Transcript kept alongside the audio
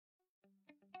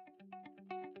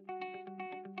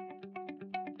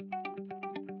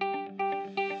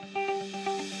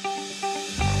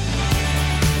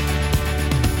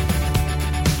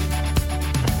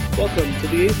Welcome to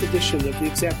the 8th edition of the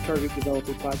Exact Target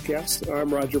Developer Podcast.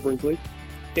 I'm Roger Brinkley,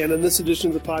 and in this edition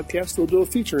of the podcast, we'll do a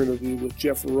feature interview with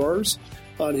Jeff Roars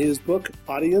on his book,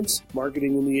 Audience,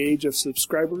 Marketing in the Age of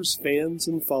Subscribers, Fans,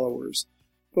 and Followers.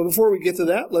 But before we get to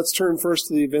that, let's turn first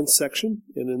to the events section.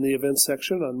 And in the events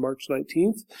section on March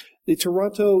 19th, the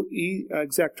Toronto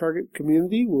Exact Target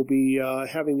community will be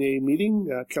having a meeting.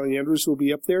 Kelly Andrews will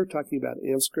be up there talking about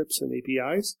AMP scripts and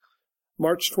APIs.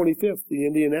 March 25th, the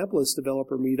Indianapolis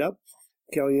Developer Meetup.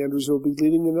 Kelly Andrews will be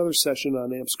leading another session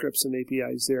on AMP scripts and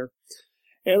APIs there.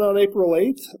 And on April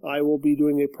 8th, I will be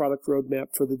doing a product roadmap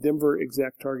for the Denver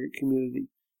Exact Target community.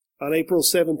 On April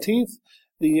 17th,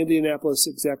 the Indianapolis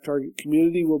Exact Target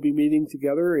community will be meeting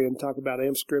together and talk about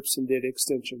AMP scripts and data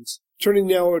extensions. Turning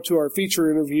now to our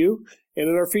feature interview, and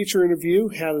in our feature interview,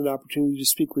 had an opportunity to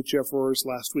speak with Jeff Roars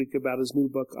last week about his new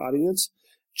book, Audience.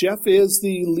 Jeff is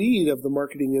the lead of the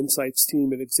Marketing Insights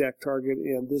team at Exact Target,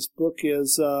 and this book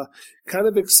is kind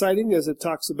of exciting as it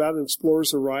talks about and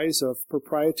explores the rise of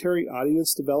proprietary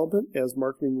audience development as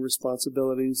marketing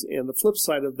responsibilities and the flip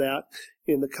side of that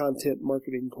in the content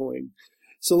marketing coin.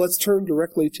 So let's turn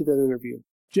directly to that interview.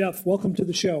 Jeff, welcome to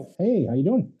the show. Hey, how you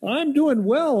doing? I'm doing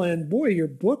well, and boy, your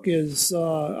book is,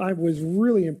 I was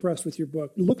really impressed with your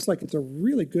book. It looks like it's a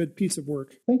really good piece of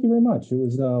work. Thank you very much. It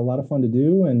was a lot of fun to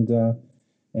do, and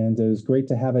it was great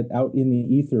to have it out in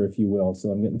the ether, if you will. So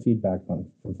I'm getting feedback from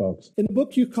folks. In the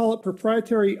book, you call it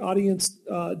proprietary audience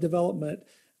development.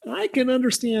 I can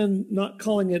understand not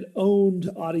calling it owned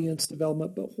audience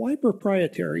development, but why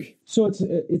proprietary? So it's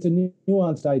a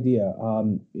nuanced idea.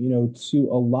 To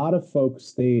a lot of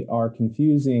folks, they are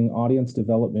confusing audience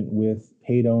development with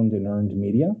paid, owned, and earned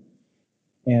media.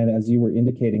 And as you were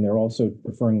indicating, they're also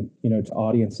referring, to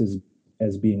audiences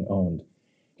as being owned.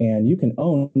 And you can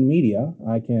own media.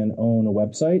 I can own a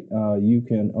website. You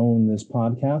can own this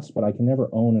podcast, but I can never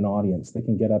own an audience. They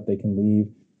can get up, they can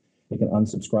leave, they can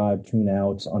unsubscribe, tune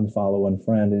out, unfollow,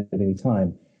 unfriend at any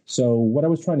time. So what I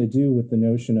was trying to do with the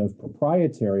notion of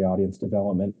proprietary audience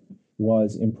development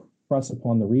was impress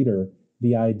upon the reader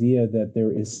the idea that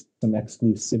there is some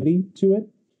exclusivity to it,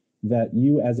 that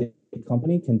you as a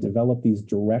company can develop these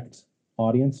direct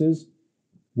audiences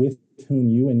with whom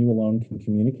you and you alone can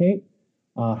communicate.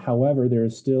 However, there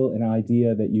is still an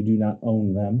idea that you do not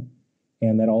own them,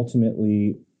 and that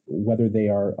ultimately, whether they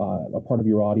are a part of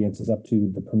your audience is up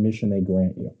to the permission they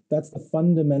grant you. That's the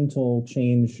fundamental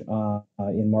change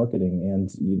in marketing. And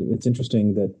it's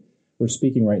interesting that we're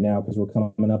speaking right now because we're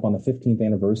coming up on the 15th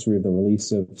anniversary of the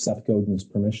release of Seth Godin's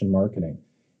Permission Marketing.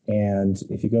 And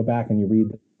if you go back and you read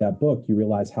that book, you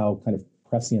realize how kind of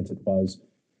prescient it was.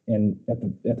 And at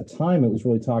the time, it was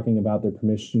really talking about their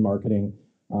permission marketing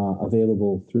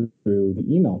available through the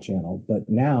email channel. But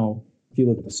now, if you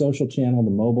look at the social channel,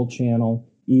 the mobile channel,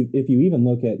 if you even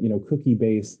look at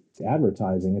cookie-based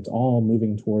advertising, it's all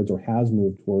moving towards or has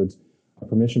moved towards a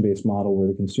permission-based model where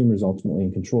the consumer is ultimately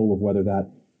in control of whether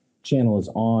that channel is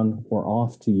on or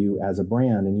off to you as a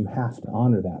brand, and you have to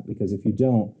honor that, because if you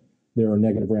don't, there are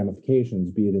negative ramifications,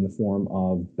 be it in the form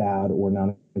of bad or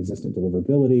non-existent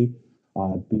deliverability,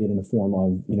 be it in the form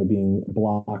of being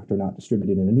blocked or not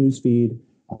distributed in a news feed.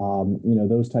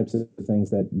 Those types of things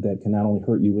that can not only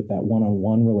hurt you with that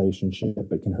one-on-one relationship,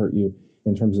 but can hurt you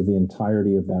in terms of the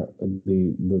entirety of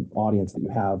the audience that you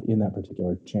have in that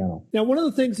particular channel. Now, one of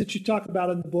the things that you talk about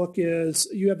in the book is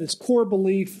you have this core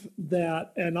belief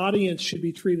that an audience should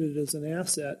be treated as an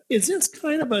asset. Is this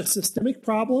kind of a systemic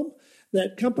problem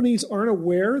that companies aren't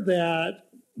aware that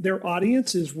their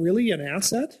audience is really an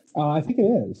asset? I think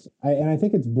it is. And I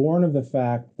think it's born of the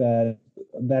fact that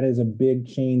is a big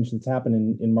change that's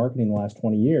happened in marketing in the last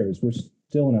 20 years. We're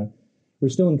still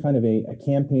in kind of a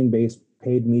campaign-based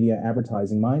paid media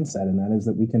advertising mindset, and that is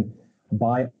that we can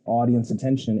buy audience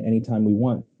attention anytime we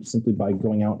want simply by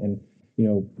going out and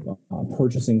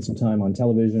purchasing some time on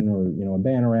television or a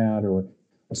banner ad or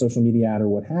a social media ad or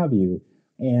what have you.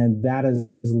 And that has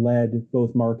led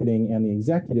both marketing and the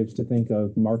executives to think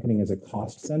of marketing as a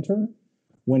cost center,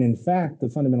 when in fact the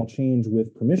fundamental change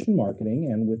with permission marketing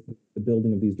and with the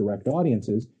building of these direct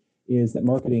audiences is that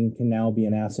marketing can now be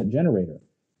an asset generator.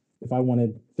 If I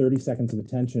wanted 30 seconds of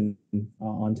attention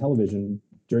on television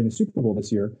during the Super Bowl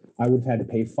this year, I would have had to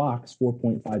pay Fox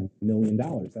 $4.5 million.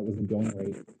 That was the going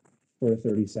rate for a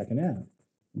 30-second ad.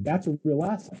 That's a real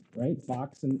asset, right?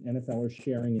 Fox and NFL are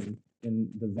sharing in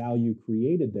the value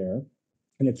created there.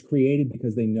 And it's created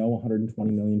because they know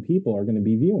 120 million people are going to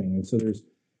be viewing. And so there's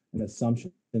an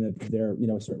assumption that they're,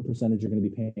 a certain percentage are going to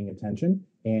be paying attention.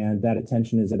 And that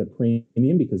attention is at a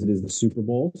premium because it is the Super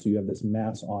Bowl. So you have this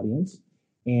mass audience.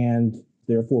 And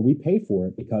therefore we pay for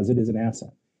it because it is an asset.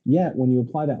 Yet, when you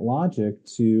apply that logic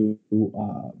to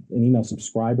an email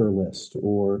subscriber list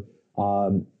or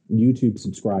YouTube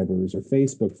subscribers or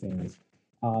Facebook fans,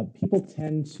 people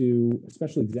tend to,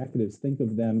 especially executives, think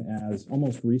of them as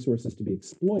almost resources to be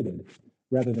exploited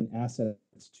rather than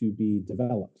assets to be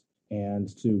developed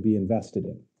and to be invested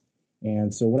in.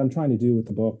 And so, what I'm trying to do with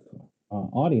the book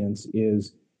Audience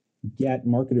is get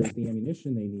marketers the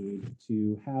ammunition they need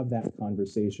to have that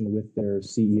conversation with their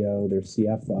CEO, their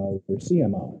CFO, their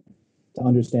CMO, to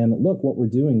understand that, look, what we're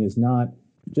doing is not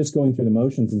just going through the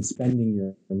motions and spending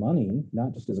your money,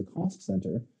 not just as a cost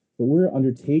center, but we're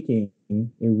undertaking a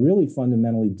really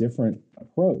fundamentally different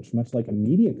approach. Much like a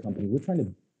media company, we're trying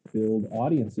to build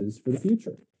audiences for the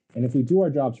future. And if we do our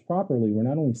jobs properly, we're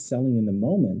not only selling in the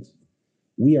moment,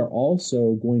 we are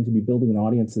also going to be building an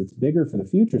audience that's bigger for the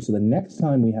future. So the next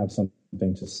time we have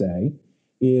something to say,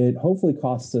 it hopefully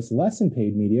costs us less in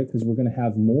paid media because we're going to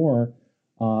have more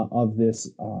of this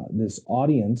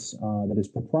audience that is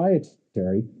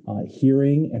proprietary,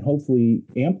 hearing and hopefully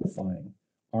amplifying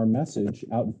our message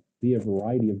out via a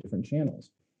variety of different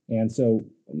channels. And so,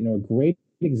 a great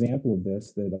example of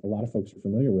this that a lot of folks are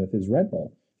familiar with is Red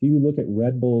Bull. If you look at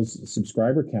Red Bull's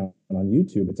subscriber count on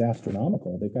YouTube, it's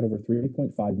astronomical. They've got over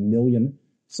 3.5 million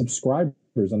subscribers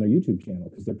on their YouTube channel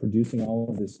because they're producing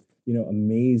all of this,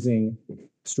 amazing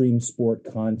extreme sport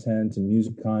content and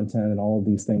music content and all of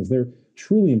these things. They're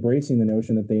truly embracing the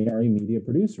notion that they are a media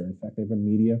producer. In fact, they have a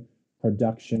media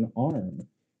production arm.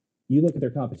 You look at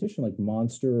their competition like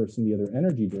Monster or some of the other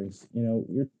energy drinks,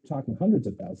 you're talking hundreds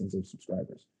of thousands of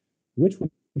subscribers. Which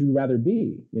would you rather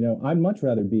be? I'd much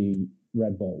rather be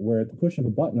Red Bull, where at the push of a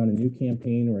button on a new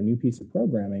campaign or a new piece of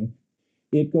programming,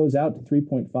 it goes out to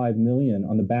 3.5 million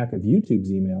on the back of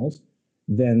YouTube's emails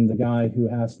than the guy who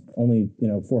has only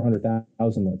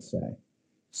 400,000, let's say.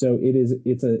 So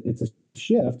it's a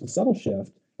shift, a subtle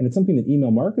shift, and it's something that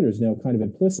email marketers know kind of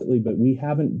implicitly, but we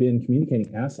haven't been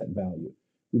communicating asset value.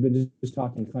 We've been just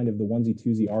talking kind of the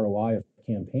onesie-twosie ROI of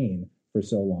a campaign for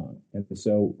so long. And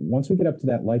so once we get up to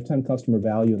that lifetime customer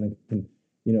value and then can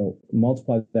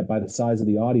multiply that by the size of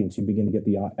the audience, you begin to get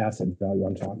the asset value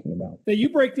I'm talking about. Now, you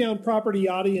break down property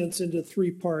audience into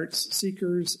three parts: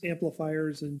 seekers,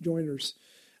 amplifiers, and joiners.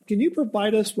 Can you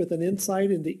provide us with an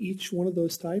insight into each one of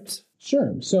those types?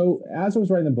 Sure. So as I was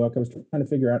writing the book, I was trying to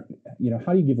figure out,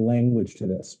 how do you give language to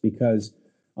this? Because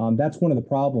that's one of the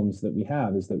problems that we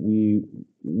have is that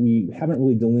we haven't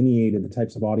really delineated the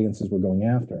types of audiences we're going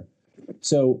after.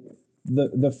 So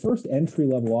the first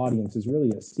entry-level audience is really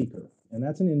a seeker. And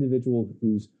that's an individual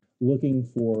who's looking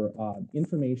for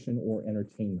information or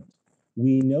entertainment.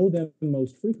 We know them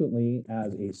most frequently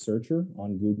as a searcher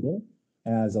on Google,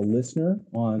 as a listener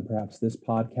on perhaps this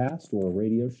podcast or a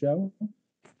radio show,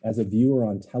 as a viewer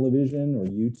on television or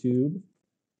YouTube,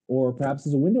 or perhaps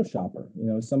as a window shopper,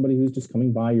 somebody who's just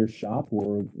coming by your shop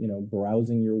or,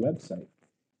 browsing your website.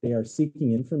 They are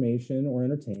seeking information or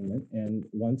entertainment, and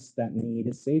once that need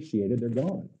is satiated, they're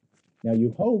gone. Now,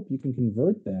 you hope you can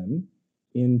convert them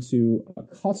into a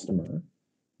customer,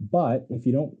 but if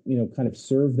you don't, kind of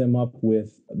serve them up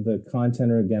with the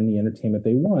content or, again, the entertainment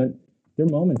they want, they're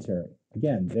momentary.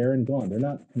 Again, they're and gone. They're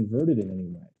not converted in any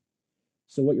way.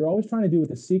 So what you're always trying to do with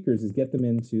the seekers is get them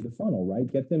into the funnel, right?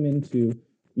 Get them into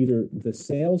either the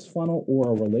sales funnel or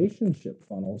a relationship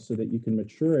funnel so that you can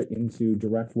mature it into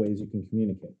direct ways you can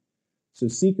communicate. So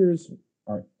seekers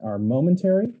are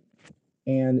momentary,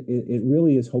 and it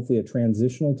really is hopefully a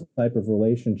transitional type of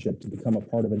relationship to become a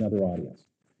part of another audience.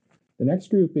 The next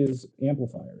group is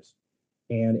amplifiers.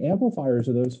 And amplifiers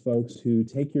are those folks who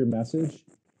take your message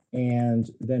and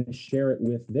then share it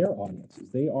with their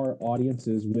audiences. They are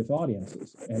audiences with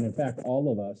audiences. And in fact,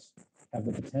 all of us have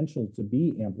the potential to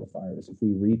be amplifiers. If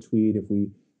we retweet, if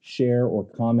we share or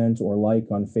comment or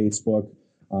like on Facebook,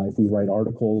 if we write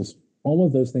articles, all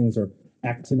of those things are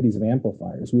activities of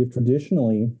amplifiers. We have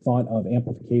traditionally thought of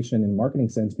amplification in marketing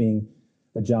sense being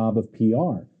the job of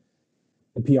PR.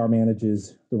 The PR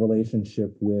manages the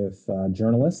relationship with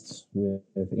journalists,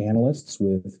 with analysts,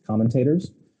 with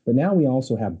commentators. But now we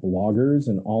also have bloggers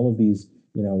and all of these,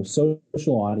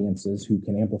 social audiences who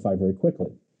can amplify very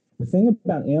quickly. The thing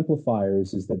about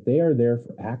amplifiers is that they are there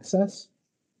for access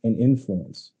and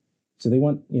influence. So they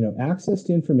want, access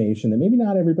to information that maybe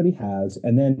not everybody has,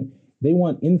 and then they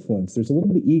want influence. There's a little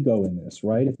bit of ego in this,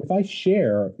 right? If I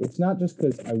share, it's not just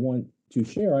because I want to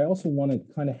share. I also want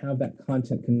to kind of have that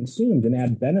content consumed and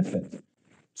add benefit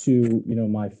to,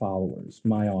 my followers,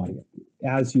 my audience.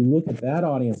 As you look at that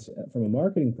audience from a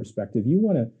marketing perspective, you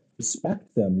want to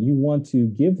respect them. You want to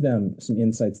give them some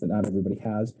insights that not everybody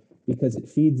has, because it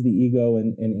feeds the ego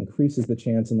and increases the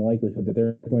chance and the likelihood that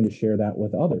they're going to share that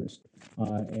with others.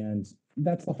 And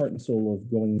that's the heart and soul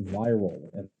of going viral,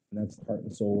 and that's the heart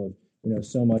and soul of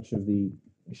so much of the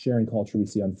sharing culture we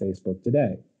see on Facebook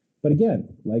today. But again,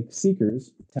 like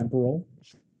seekers, temporal,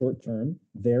 short term,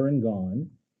 there and gone.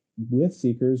 With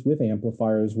seekers, with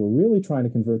amplifiers, we're really trying to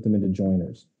convert them into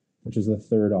joiners, which is the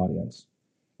third audience.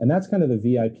 And that's kind of the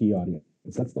VIP audience.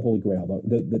 That's the holy grail.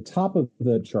 The top of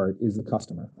the chart is the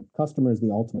customer. Customer is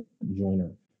the ultimate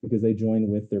joiner because they join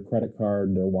with their credit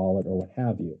card, their wallet, or what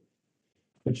have you.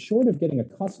 But short of getting a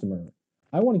customer,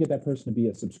 I want to get that person to be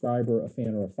a subscriber, a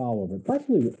fan, or a follower, but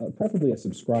preferably a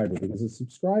subscriber, because a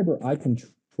subscriber, I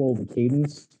control the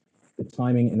cadence, the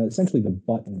timing, and essentially the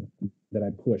button that I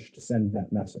push to send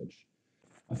that message.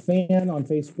 A fan on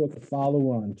Facebook, a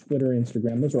follower on Twitter,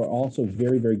 Instagram, those are also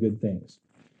very, very good things.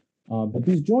 But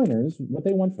these joiners, what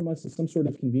they want from us is some sort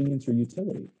of convenience or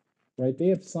utility, right? They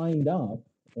have signed up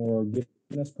or given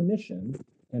us permission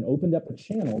and opened up a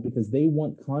channel because they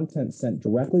want content sent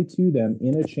directly to them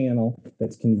in a channel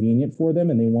that's convenient for them,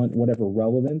 and they want whatever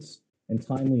relevance and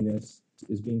timeliness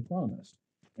is being promised.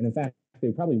 And in fact,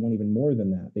 they probably want even more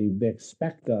than that. They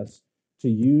expect us to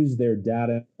use their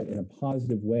data in a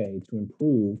positive way to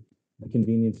improve the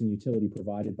convenience and utility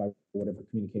provided by whatever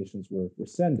communications we're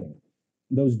sending.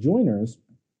 Those joiners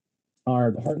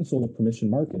are the heart and soul of permission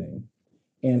marketing.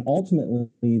 And ultimately,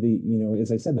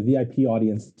 as I said, the VIP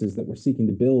audiences that we're seeking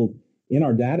to build in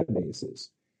our databases.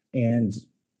 And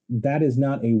that is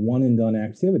not a one and done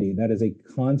activity. That is a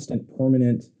constant,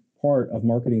 permanent part of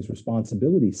marketing's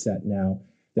responsibility set now,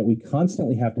 that we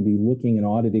constantly have to be looking and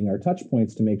auditing our touch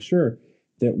points to make sure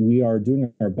that we are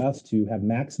doing our best to have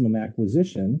maximum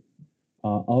acquisition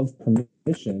of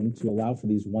permission to allow for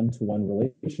these one-to-one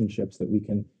relationships that we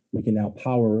can now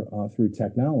power through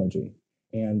technology.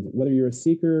 And whether you're a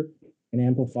seeker, an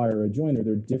amplifier, or a joiner,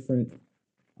 there are different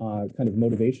kind of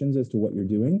motivations as to what you're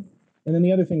doing. And then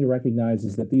the other thing to recognize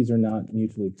is that these are not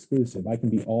mutually exclusive. I can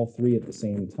be all three at the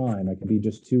same time. I can be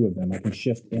just two of them. I can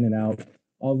shift in and out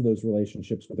of those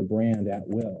relationships with a brand at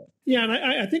will. Yeah, and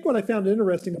I think what I found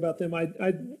interesting about them, I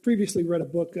previously read a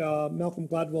book, Malcolm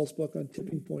Gladwell's book on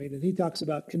Tipping Point, and he talks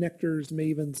about connectors,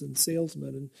 mavens, and salesmen.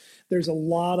 And there's a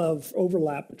lot of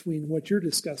overlap between what you're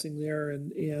discussing there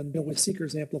and with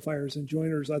seekers, amplifiers, and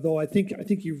joiners. Although I think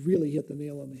you really hit the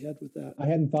nail on the head with that. I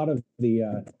hadn't thought of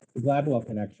the Gladwell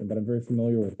connection, but I'm very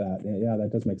familiar with that. Yeah,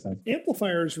 that does make sense.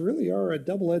 Amplifiers really are a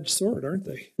double-edged sword, aren't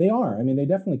they? They are. I mean, they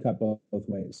definitely cut both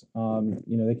ways.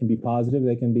 They can be positive,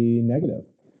 they can be negative.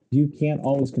 You can't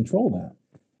always control that.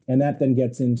 And that then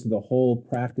gets into the whole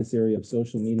practice area of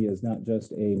social media as not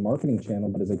just a marketing channel,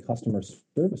 but as a customer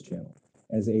service channel,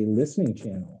 as a listening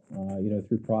channel,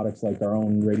 through products like our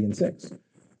own Radian 6,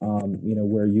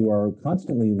 where you are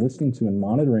constantly listening to and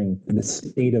monitoring the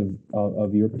state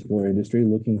of your particular industry,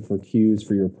 looking for cues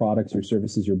for your products, your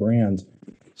services, your brands,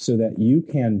 so that you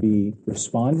can be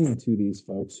responding to these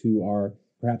folks who are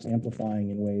perhaps amplifying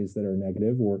in ways that are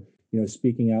negative, or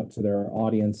speaking out to their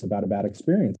audience about a bad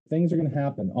experience. Things are going to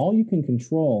happen. All you can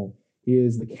control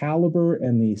is the caliber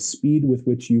and the speed with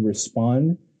which you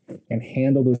respond and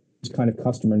handle those kind of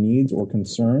customer needs or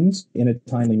concerns in a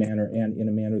timely manner and in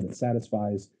a manner that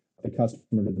satisfies the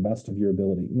customer to the best of your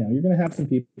ability. Now, you're going to have some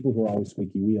people who are always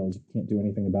squeaky wheels. You can't do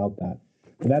anything about that.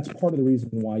 But that's part of the reason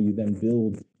why you then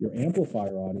build your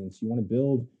amplifier audience. You want to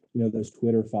build those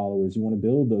Twitter followers, you want to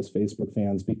build those Facebook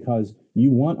fans, because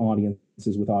you want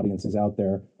audiences with audiences out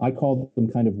there. I call them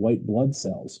kind of white blood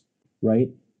cells, right?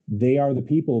 They are the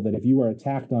people that if you are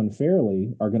attacked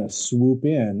unfairly are going to swoop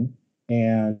in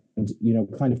and,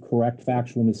 kind of correct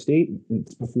factual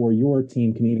misstatements before your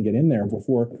team can even get in there,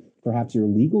 before perhaps your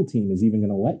legal team is even going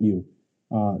to let you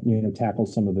tackle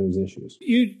some of those issues.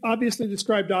 You obviously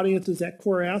described audience as that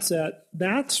core asset.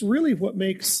 That's really what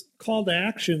makes call to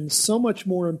action so much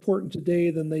more important today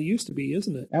than they used to be,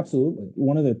 isn't it? Absolutely.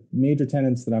 One of the major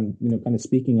tenets that I'm, kind of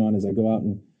speaking on as I go out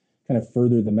and kind of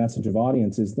further the message of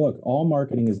audience is, look, all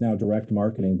marketing is now direct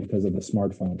marketing because of the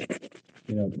smartphone.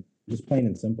 Just plain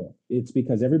and simple. It's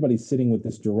because everybody's sitting with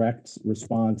this direct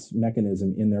response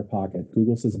mechanism in their pocket.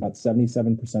 Google says about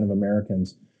 77% of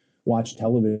Americans watch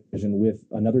television with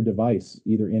another device,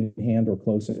 either in hand or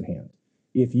close at hand.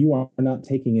 If you are not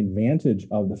taking advantage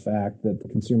of the fact that the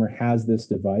consumer has this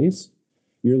device,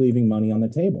 you're leaving money on the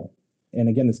table. And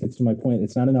again, this gets to my point.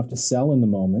 It's not enough to sell in the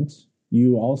moment.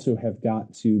 You also have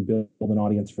got to build an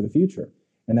audience for the future.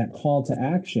 And that call to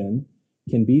action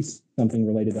can be something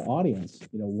related to audience,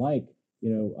 go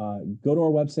to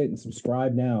our website and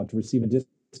subscribe now to receive a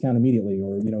discount immediately,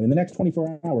 or, in the next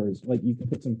 24 hours, like you can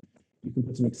put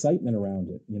some excitement around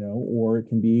it, or it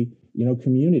can be,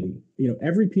 community.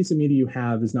 Every piece of media you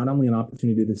have is not only an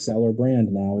opportunity to sell or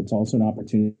brand now, it's also an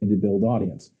opportunity to build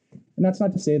audience. And And that's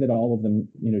not to say that all of them,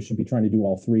 should be trying to do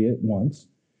all three at once,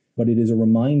 but it is a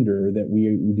reminder that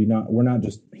we're not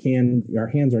just our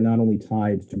hands are not only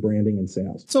tied to branding and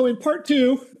sales. So in part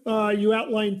two, you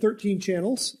outlined 13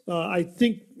 channels. I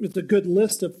think it's a good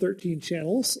list of 13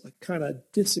 channels. I kind of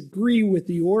disagree with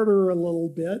the order a little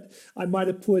bit. I might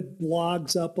have put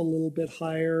blogs up a little bit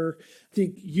higher. I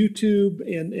think YouTube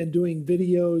and doing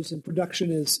videos and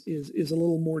production is a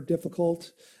little more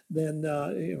difficult than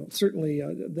certainly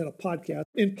than a podcast.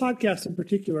 In podcasts in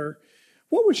particular,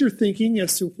 what was your thinking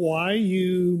as to why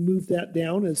you moved that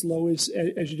down as low as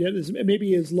you did?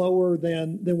 Maybe as lower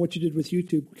than what you did with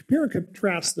YouTube. Compare and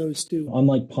contrast those two.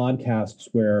 Unlike podcasts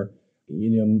where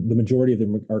the majority of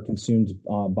them are consumed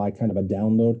by kind of a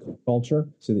download culture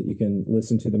so that you can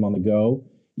listen to them on the go,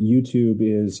 YouTube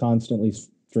is constantly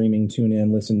streaming, tune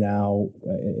in, listen now,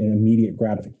 an immediate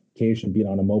gratification, be it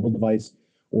on a mobile device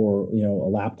or a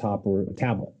laptop or a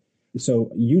tablet.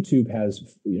 So YouTube has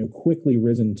quickly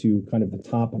risen to kind of the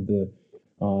top of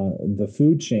the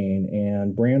food chain,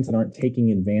 and brands that aren't taking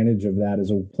advantage of that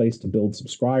as a place to build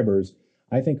subscribers,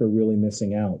 I think, are really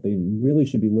missing out. They really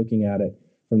should be looking at it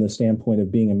from the standpoint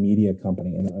of being a media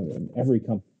company, and every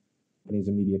company is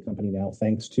a media company now,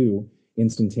 thanks to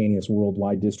instantaneous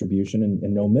worldwide distribution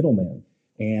and no middleman.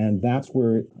 And that's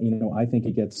where, I think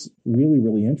it gets really,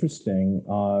 really interesting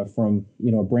from,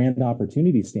 a brand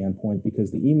opportunity standpoint,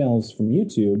 because the emails from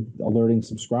YouTube alerting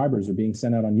subscribers are being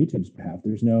sent out on YouTube's behalf.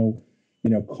 There's no,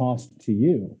 cost to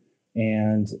you.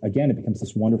 And again, it becomes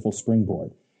this wonderful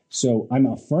springboard. So I'm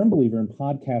a firm believer in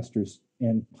podcasters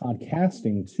and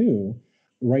podcasting too.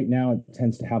 Right now, it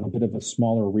tends to have a bit of a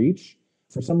smaller reach.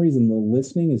 For some reason, the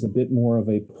listening is a bit more of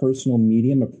a personal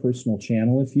medium, a personal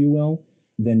channel, if you will,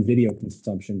 than video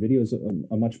consumption. Video is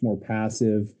a much more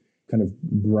passive, kind of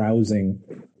browsing,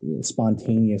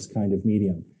 spontaneous kind of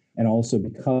medium. And also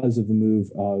because of the move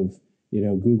of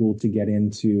Google to get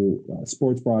into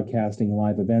sports broadcasting,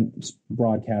 live event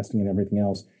broadcasting, and everything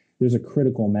else, there's a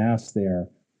critical mass there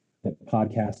that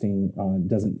podcasting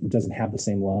doesn't have the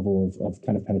same level of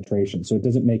kind of penetration. So it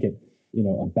doesn't make it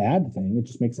a bad thing. It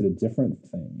just makes it a different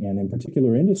thing. And in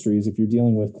particular industries, if you're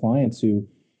dealing with clients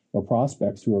or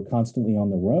prospects who are constantly on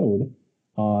the road,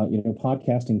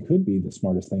 podcasting could be the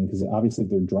smartest thing, because obviously if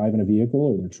they're driving a vehicle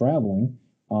or they're traveling,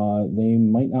 they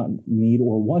might not need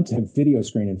or want to have a video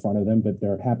screen in front of them, but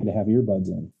they're happy to have earbuds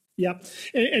in. Yeah.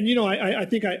 And I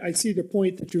think I see the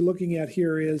point that you're looking at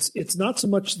here is it's not so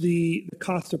much the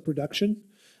cost of production,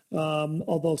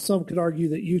 although some could argue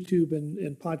that YouTube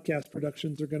and podcast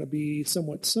productions are going to be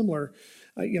somewhat similar.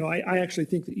 I actually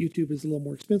think that YouTube is a little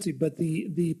more expensive, but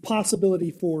the possibility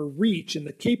for reach and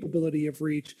the capability of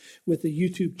reach with the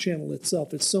YouTube channel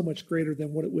itself is so much greater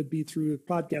than what it would be through a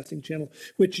podcasting channel,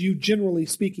 which you, generally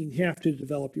speaking, have to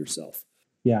develop yourself.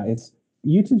 Yeah,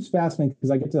 YouTube's fascinating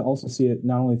because I get to also see it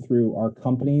not only through our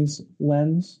company's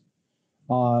lens,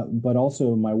 but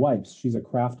also my wife's. She's a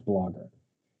craft blogger.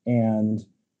 And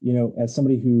as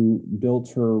somebody who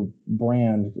built her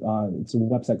brand, it's a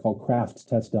website called Craft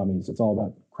Test Dummies. It's all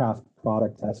about craft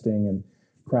product testing and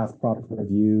craft product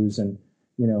reviews and,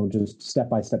 just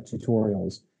step-by-step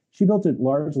tutorials. She built it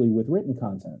largely with written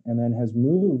content and then has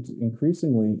moved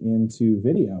increasingly into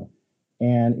video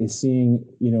and is seeing,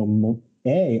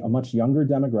 a much younger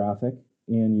demographic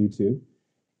in YouTube,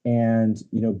 and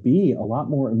B, a lot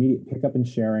more immediate pickup and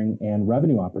sharing and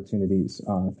revenue opportunities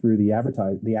through the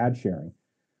ad sharing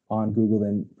on Google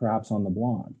than perhaps on the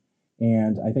blog.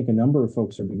 And I think a number of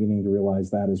folks are beginning to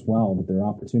realize that as well, that there are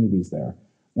opportunities there.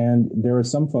 And there are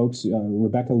some folks,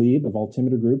 Rebecca Lieb of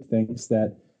Altimeter Group thinks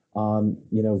that,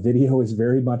 video is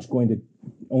very much going to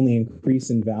only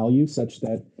increase in value, such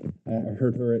that I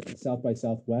heard her at South by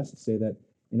Southwest say that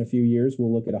in a few years,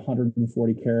 we'll look at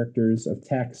 140 characters of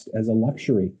text as a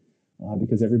luxury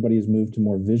because everybody has moved to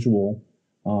more visual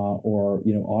or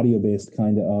audio-based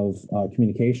kind of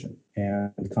communication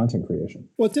and content creation.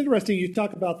 Well, it's interesting. You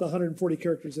talk about the 140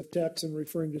 characters of text and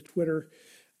referring to Twitter.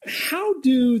 How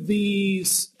do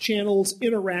these channels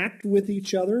interact with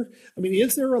each other? I mean,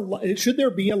 should there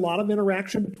be a lot of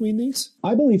interaction between these?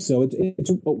 I believe so.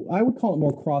 I would call it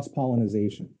more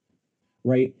cross-pollinization,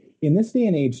 right? In this day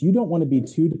and age, you don't want to be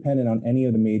too dependent on any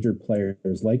of the major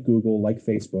players like Google, like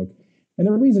Facebook. And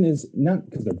the reason is not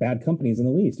because they're bad companies in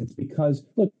the least. It's because,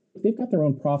 look, they've got their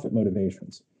own profit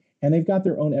motivations and they've got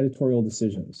their own editorial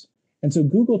decisions. And so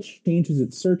Google changes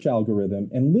its search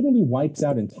algorithm and literally wipes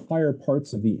out entire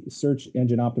parts of the search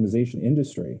engine optimization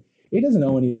industry. It doesn't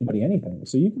owe anybody anything.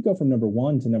 So you could go from number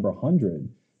 1 to number 100.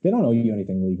 They don't owe you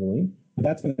anything legally. But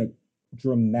that's going to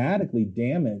dramatically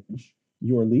damage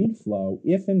your lead flow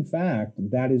if, in fact,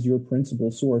 that is your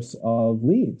principal source of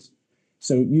leads.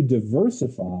 So you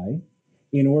diversify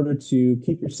in order to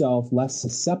keep yourself less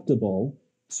susceptible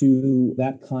to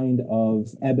that kind of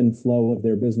ebb and flow of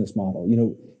their business model.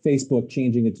 Facebook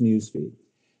changing its newsfeed.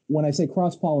 When I say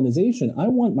cross-pollination, I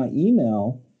want my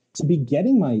email to be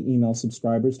getting my email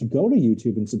subscribers to go to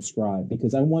YouTube and subscribe,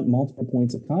 because I want multiple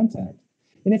points of contact.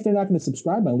 And if they're not going to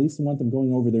subscribe, I at least want them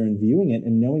going over there and viewing it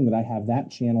and knowing that I have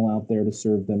that channel out there to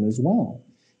serve them as well.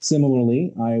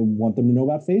 Similarly, I want them to know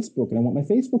about Facebook, and I want my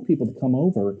Facebook people to come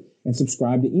over and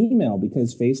subscribe to email,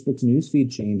 because Facebook's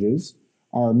newsfeed changes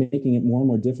are making it more and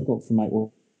more difficult for my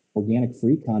organic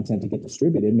free content to get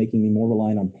distributed, making me more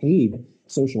reliant on paid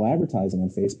social advertising on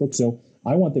Facebook. So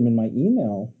I want them in my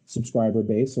email subscriber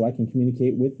base so I can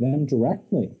communicate with them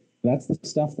directly. That's the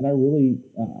stuff that I really,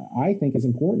 I think is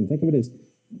important. Think of it as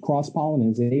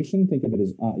cross-pollination. Think of it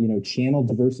as, channel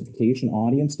diversification,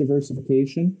 audience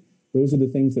diversification. Those are the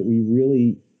things that we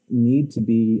really need to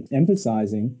be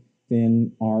emphasizing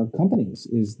in our companies.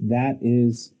 That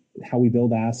is how we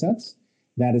build assets.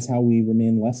 That is how we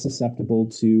remain less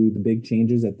susceptible to the big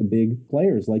changes at the big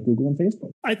players like Google and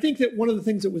Facebook. I think that one of the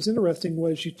things that was interesting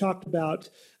was you talked about,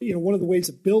 one of the ways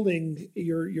of building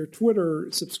your Twitter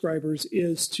subscribers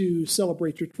is to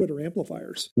celebrate your Twitter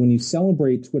amplifiers. When you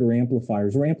celebrate Twitter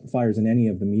amplifiers or amplifiers in any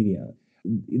of the media,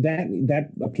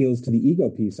 that appeals to the ego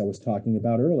piece I was talking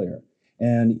about earlier.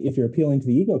 And if you're appealing to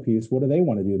the ego piece, what do they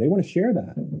want to do? They want to share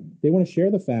that. They want to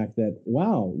share the fact that,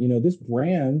 wow, this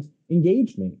brand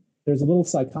engaged me. There's a little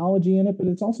psychology in it, but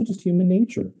it's also just human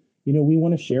nature. We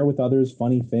want to share with others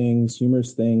funny things,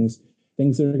 humorous things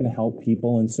that are going to help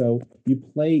people. And so you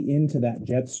play into that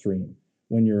jet stream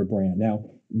when you're a brand. Now,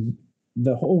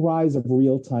 the whole rise of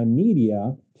real-time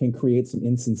media can create some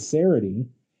insincerity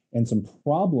and some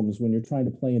problems when you're trying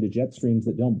to play into jet streams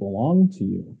that don't belong to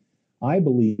you. I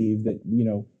believe that,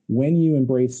 when you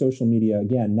embrace social media,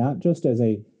 again, not just as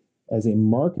a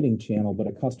marketing channel, but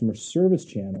a customer service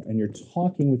channel, and you're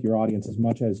talking with your audience as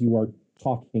much as you are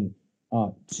talking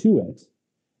to it,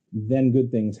 then good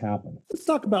things happen. Let's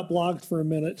talk about blogs for a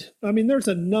minute. I mean, there's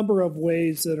a number of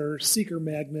ways that are seeker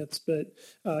magnets, but,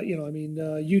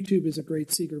 YouTube is a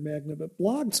great seeker magnet, but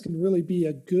blogs can really be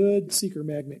a good seeker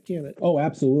magnet, can it? Oh,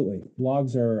 absolutely.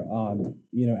 Blogs are,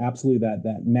 absolutely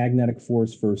that magnetic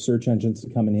force for search engines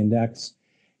to come and index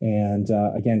and,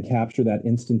 again, capture that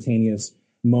instantaneous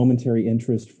momentary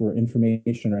interest for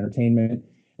information or entertainment,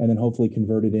 and then hopefully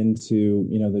convert it into,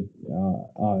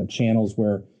 the channels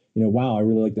where, wow, I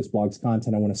really like this blog's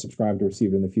content. I want to subscribe to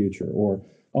receive it in the future. Or,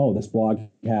 oh, this blog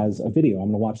has a video. I'm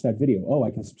going to watch that video. Oh,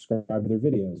 I can subscribe to their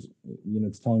videos.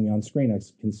 It's telling me on screen I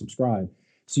can subscribe.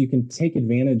 So you can take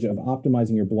advantage of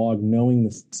optimizing your blog, knowing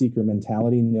the seeker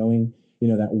mentality, knowing,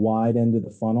 that wide end of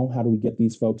the funnel. How do we get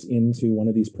these folks into one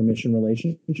of these permission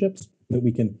relationships that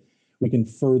we can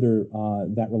further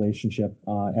that relationship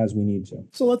as we need to.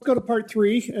 So let's go to part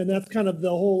 3, and that's kind of the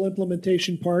whole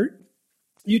implementation part.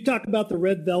 You talk about the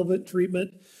red velvet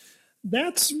treatment.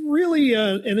 That's really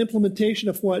an implementation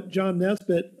of what John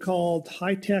Nesbitt called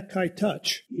high tech, high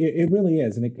touch. It really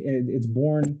is. And it's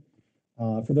born,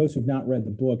 for those who've not read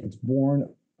the book, it's born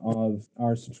of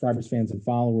our subscribers, fans, and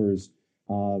followers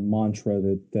mantra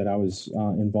that I was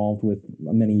involved with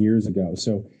many years ago.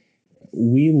 So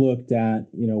we looked at,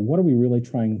 what are we really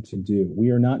trying to do?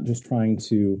 We are not just trying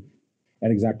to,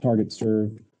 at ExactTarget,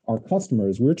 serve our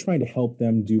customers. We're trying to help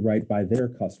them do right by their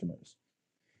customers.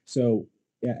 So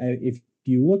if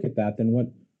you look at that, then what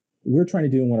we're trying to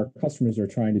do and what our customers are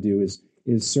trying to do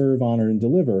is serve, honor, and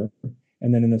deliver.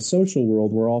 And then in the social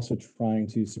world, we're also trying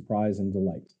to surprise and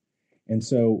delight. And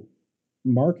so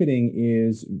marketing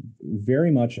is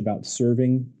very much about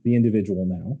serving the individual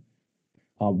now.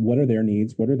 What are their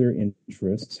needs? What are their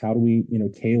interests? How do we,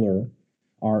 tailor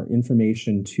our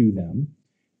information to them?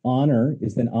 Honor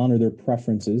is then honor their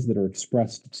preferences that are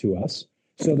expressed to us,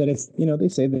 so that if, they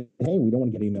say that, hey, we don't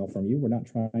want to get email from you, we're not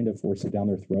trying to force it down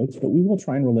their throats, but we will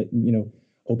try and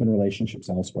open relationships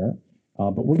elsewhere.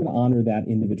 But we're going to honor that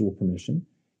individual permission.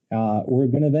 We're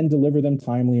going to then deliver them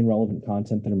timely and relevant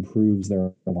content that improves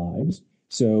their lives.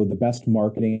 So the best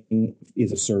marketing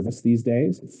is a service these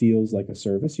days. It feels like a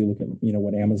service. You look at,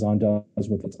 what Amazon does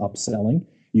with its upselling.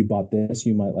 You bought this,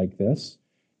 you might like this.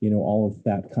 All of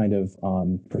that kind of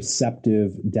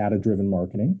perceptive, data-driven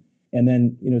marketing. And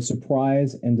then,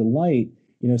 surprise and delight.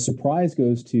 Surprise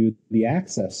goes to the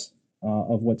access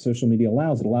of what social media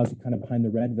allows. It allows you kind of behind the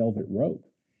red velvet rope.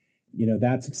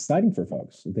 That's exciting for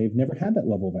folks. They've never had that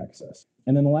level of access.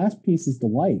 And then the last piece is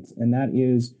delight, and that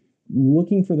is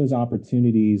looking for those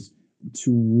opportunities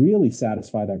to really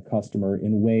satisfy that customer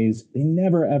in ways they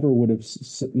never, ever would have,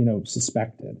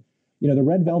 suspected. the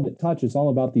red velvet touch is all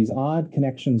about these odd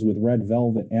connections with red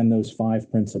velvet and those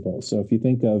 5 principles. So if you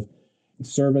think of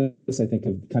service, I think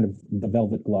of kind of the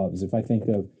velvet gloves. If I think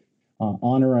of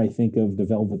honor, I think of the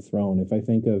velvet throne. If I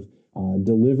think of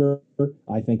deliver,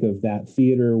 I think of that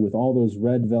theater with all those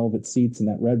red velvet seats and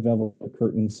that red velvet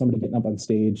curtain, somebody getting up on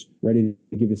stage ready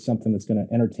to give you something that's going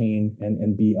to entertain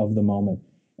and be of the moment.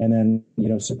 And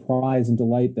then, surprise and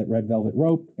delight, that red velvet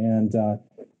rope and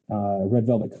red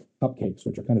velvet cupcakes,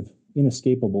 which are kind of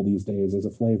inescapable these days as a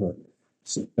flavor.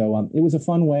 So it was a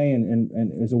fun way and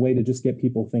it was a way to just get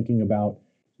people thinking about,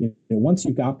 once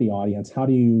you've got the audience, how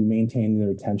do you maintain their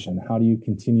attention? How do you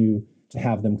continue to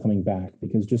have them coming back?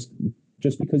 Because just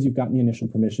because you've gotten the initial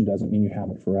permission doesn't mean you have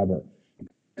it forever. You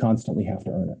constantly have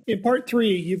to earn it. In part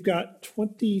 3, you've got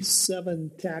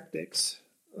 27 tactics.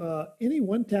 Any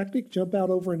one tactic jump out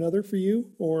over another for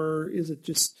you, or is it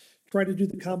just try to do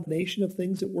the combination of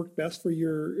things that work best for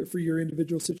your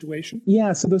individual situation?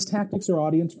 Yeah, so those tactics are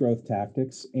audience growth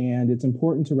tactics, and it's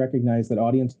important to recognize that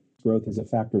audience growth is a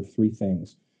factor of 3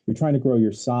 things. You're trying to grow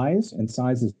your size, and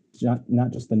size is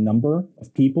not just the number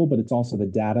of people, but it's also the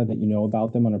data that you know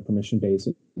about them on a permission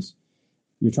basis.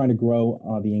 You're trying to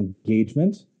grow the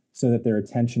engagement so that their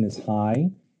attention is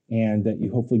high and that you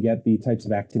hopefully get the types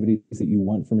of activities that you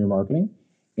want from your marketing.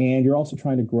 And you're also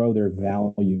trying to grow their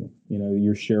value,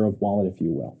 your share of wallet, if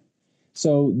you will.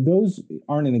 So those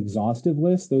aren't an exhaustive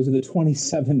list. Those are the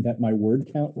 27 that my word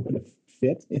count would have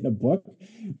fit in a book.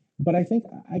 But I think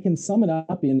I can sum it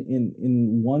up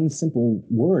in one simple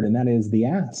word, and that is the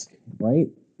ask, right?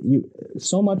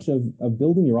 So much of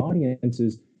building your audience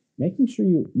is making sure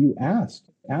you ask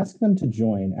them to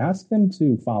join, ask them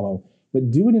to follow,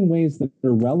 but do it in ways that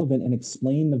are relevant and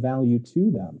explain the value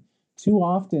to them. Too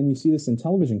often you see this in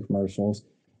television commercials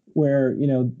where,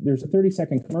 there's a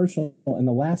 30-second commercial and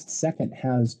the last second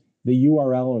has the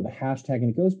URL or the hashtag,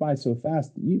 and it goes by so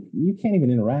fast, you can't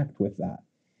even interact with that.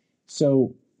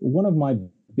 So one of my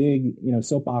big,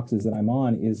 soapboxes that I'm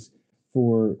on is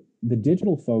for the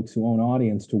digital folks who own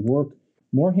audience to work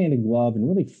more hand in glove and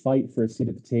really fight for a seat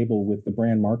at the table with the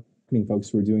brand marketing folks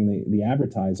who are doing the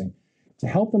advertising, to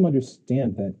help them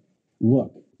understand that,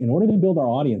 look, in order to build our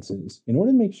audiences, in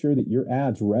order to make sure that your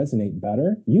ads resonate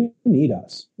better, you need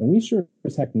us. And we sure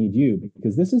as heck need you,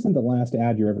 because this isn't the last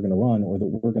ad you're ever going to run or that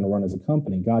we're going to run as a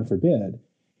company, God forbid.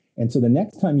 And so the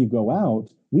next time you go out,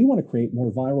 we want to create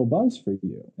more viral buzz for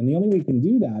you. And the only way we can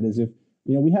do that is if,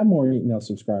 we have more email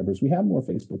subscribers, we have more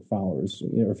Facebook followers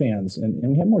or fans, and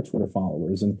we have more Twitter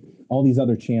followers and all these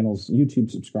other channels, YouTube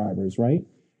subscribers, right?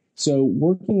 So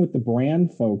working with the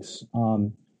brand folks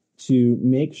to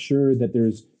make sure that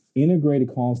there's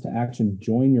integrated calls to action,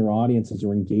 join your audiences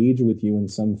or engage with you in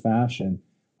some fashion,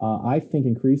 I think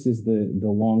increases the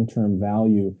long-term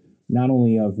value, not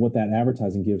only of what that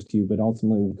advertising gives to you, but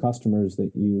ultimately the customers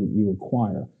that you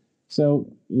acquire.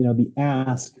 So, the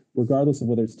ask, regardless of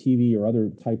whether it's TV or other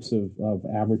types of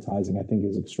advertising, I think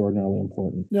is extraordinarily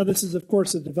important. Now, this is, of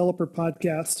course, a developer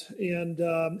podcast, and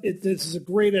this is a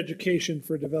great education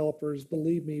for developers,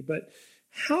 believe me, but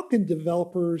how can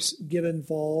developers get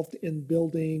involved in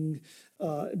building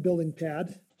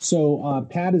PAD? So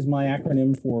PAD is my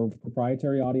acronym for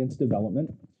Proprietary Audience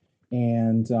Development,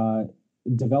 and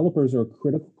developers are a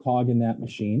critical cog in that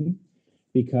machine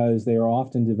because they are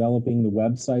often developing the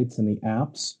websites and the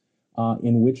apps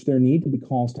in which there need to be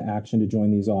calls to action to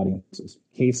join these audiences.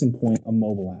 Case in point, a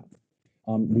mobile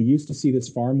app. We used to see this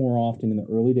far more often in the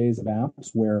early days of apps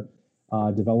where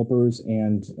developers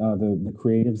and the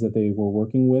creatives that they were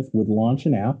working with would launch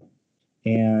an app,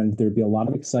 and there'd be a lot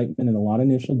of excitement and a lot of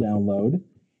initial download,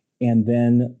 and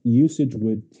then usage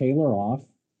would tailor off,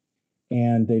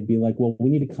 and they'd be like, well, we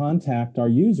need to contact our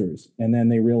users. And then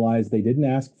they realized they didn't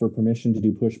ask for permission to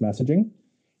do push messaging,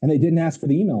 and they didn't ask for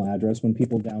the email address when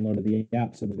people downloaded the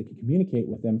app so that they could communicate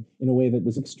with them in a way that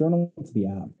was external to the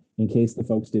app in case the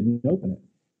folks didn't open it.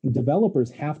 And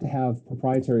developers have to have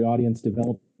proprietary audience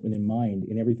development in mind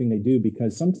in everything they do,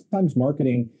 because sometimes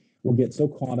marketing will get so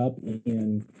caught up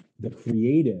in the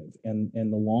creative and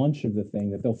the launch of the thing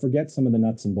that they'll forget some of the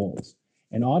nuts and bolts.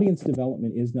 And audience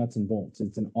development is nuts and bolts.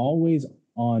 It's an always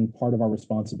on part of our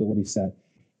responsibility set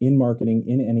in marketing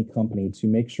in any company to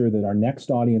make sure that our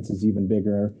next audience is even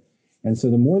bigger. And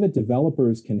so the more that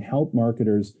developers can help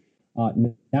marketers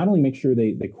not only make sure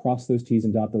they cross those T's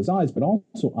and dot those I's, but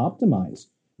also optimize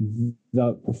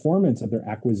the performance of their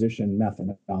acquisition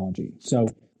methodology. So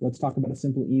let's talk about a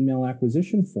simple email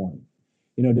acquisition form.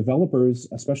 Developers,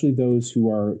 especially those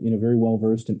who are, very well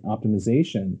versed in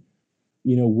optimization,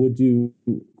 would do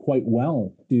quite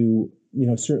well to,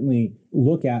 certainly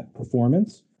look at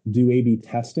performance, do A/B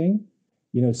testing,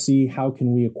 see how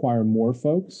can we acquire more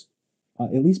folks,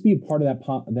 at least be a part of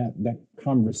that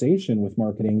conversation with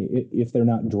marketing if they're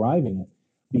not driving it,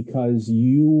 because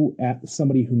you, as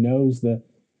somebody who knows the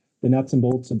nuts and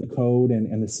bolts of the code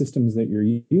and the systems that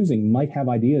you're using, might have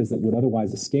ideas that would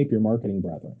otherwise escape your marketing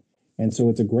brethren. And so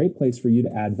it's a great place for you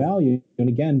to add value and,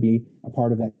 again, be a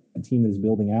part of that team that is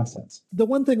building assets. The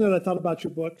one thing that I thought about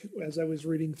your book as I was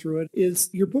reading through it is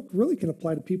your book really can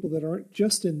apply to people that aren't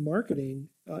just in marketing.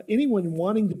 Anyone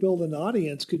wanting to build an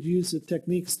audience could use the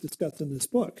techniques discussed in this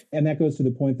book. And that goes to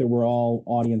the point that we're all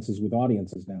audiences with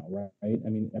audiences now, right? I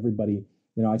mean, everybody,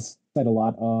 I cite a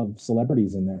lot of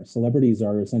celebrities in there. Celebrities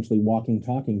are essentially walking,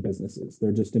 talking businesses.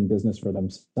 They're just in business for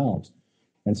themselves.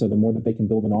 And so the more that they can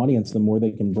build an audience, the more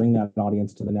they can bring that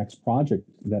audience to the next project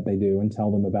that they do and tell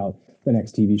them about the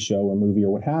next TV show or movie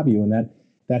or what have you. And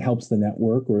that helps the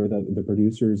network or the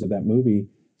producers of that movie,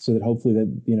 so that hopefully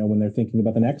that, when they're thinking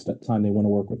about the next time they want to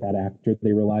work with that actor,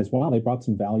 they realize, wow, they brought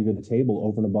some value to the table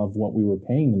over and above what we were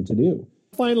paying them to do.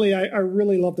 Finally, I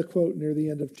really love the quote near the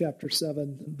end of chapter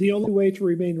 7. The only way to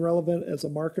remain relevant as a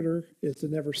marketer is to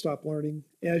never stop learning.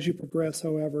 As you progress,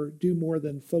 however, do more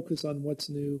than focus on what's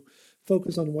new.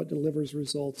 Focus on what delivers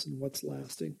results and what's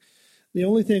lasting. The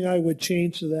only thing I would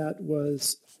change to that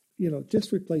was,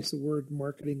 just replace the word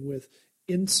marketing with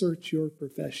insert your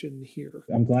profession here.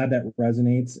 I'm glad that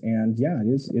resonates. And yeah,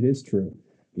 it is true.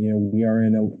 We are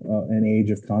in an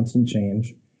age of constant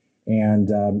change.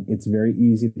 And it's very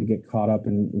easy to get caught up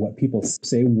in what people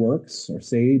say works or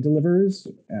say delivers.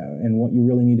 And what you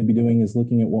really need to be doing is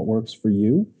looking at what works for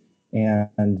you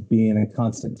and be in a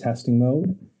constant testing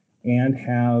mode and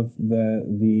have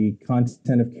the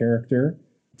content of character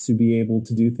to be able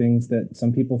to do things that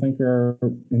some people think are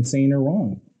insane or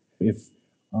wrong. If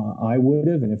I would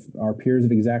have, and if our peers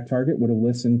at ExactTarget would have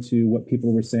listened to what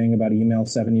people were saying about email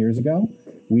 7 years ago,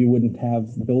 we wouldn't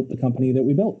have built the company that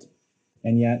we built.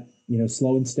 And yet,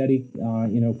 slow and steady,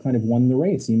 kind of won the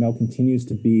race. Email continues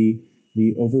to be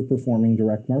the overperforming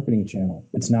direct marketing channel.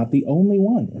 It's not the only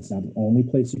one. It's not the only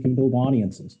place you can build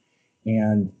audiences.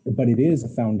 But it is a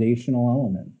foundational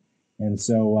element. And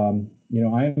so, I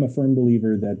am a firm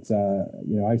believer that,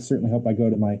 I certainly hope I go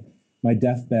to my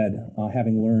deathbed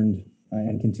having learned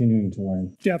and continuing to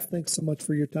learn. Jeff, thanks so much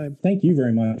for your time. Thank you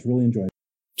very much. Really enjoyed it.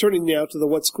 Turning now to the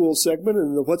What's Cool segment.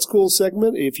 And the What's Cool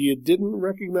segment, if you didn't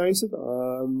recognize it,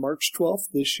 on March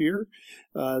 12th this year,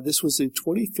 this was the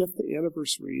 25th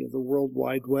anniversary of the World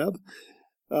Wide Web.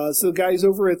 So the guys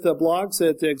over at the blogs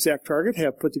at ExactTarget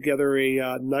have put together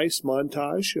a nice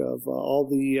montage of all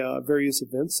the various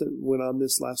events that went on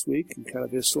this last week and kind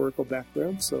of historical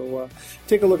background. So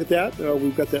take a look at that.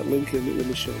 We've got that link in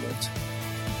the show notes.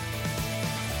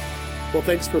 Well,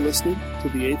 thanks for listening to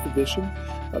the 8th edition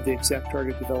of the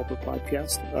ExactTarget Developer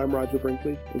Podcast. I'm Roger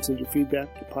Brinkley, and send your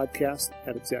feedback to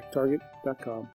podcast@exacttarget.com.